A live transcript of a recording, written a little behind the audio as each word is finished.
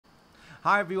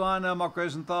Hi everyone, I'm Mark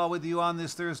Rosenthal with you on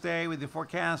this Thursday with the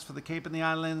forecast for the Cape and the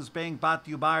Islands, being brought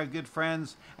to you by our good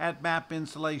friends at MAP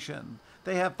Insulation.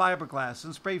 They have fiberglass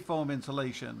and spray foam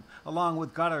insulation, along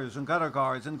with gutters and gutter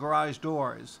guards and garage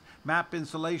doors. MAP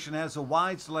Insulation has a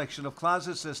wide selection of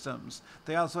closet systems.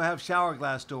 They also have shower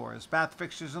glass doors, bath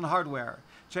fixtures, and hardware.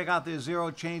 Check out their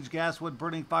zero-change gas wood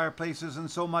burning fireplaces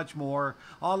and so much more,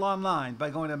 all online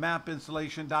by going to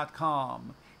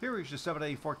mapinsulation.com. Here is your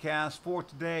 7-day forecast for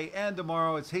today and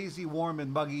tomorrow. It's hazy, warm,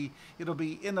 and muggy. It'll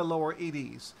be in the lower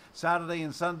 80s. Saturday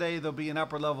and Sunday, there'll be an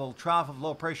upper-level trough of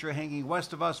low pressure hanging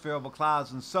west of us, variable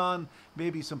clouds and sun,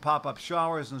 maybe some pop-up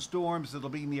showers and storms. It'll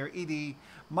be near 80.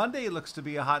 Monday looks to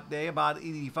be a hot day, about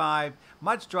 85.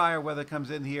 Much drier weather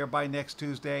comes in here by next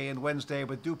Tuesday and Wednesday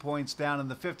with dew points down in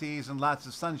the 50s and lots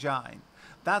of sunshine.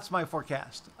 That's my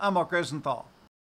forecast. I'm Mark Rosenthal.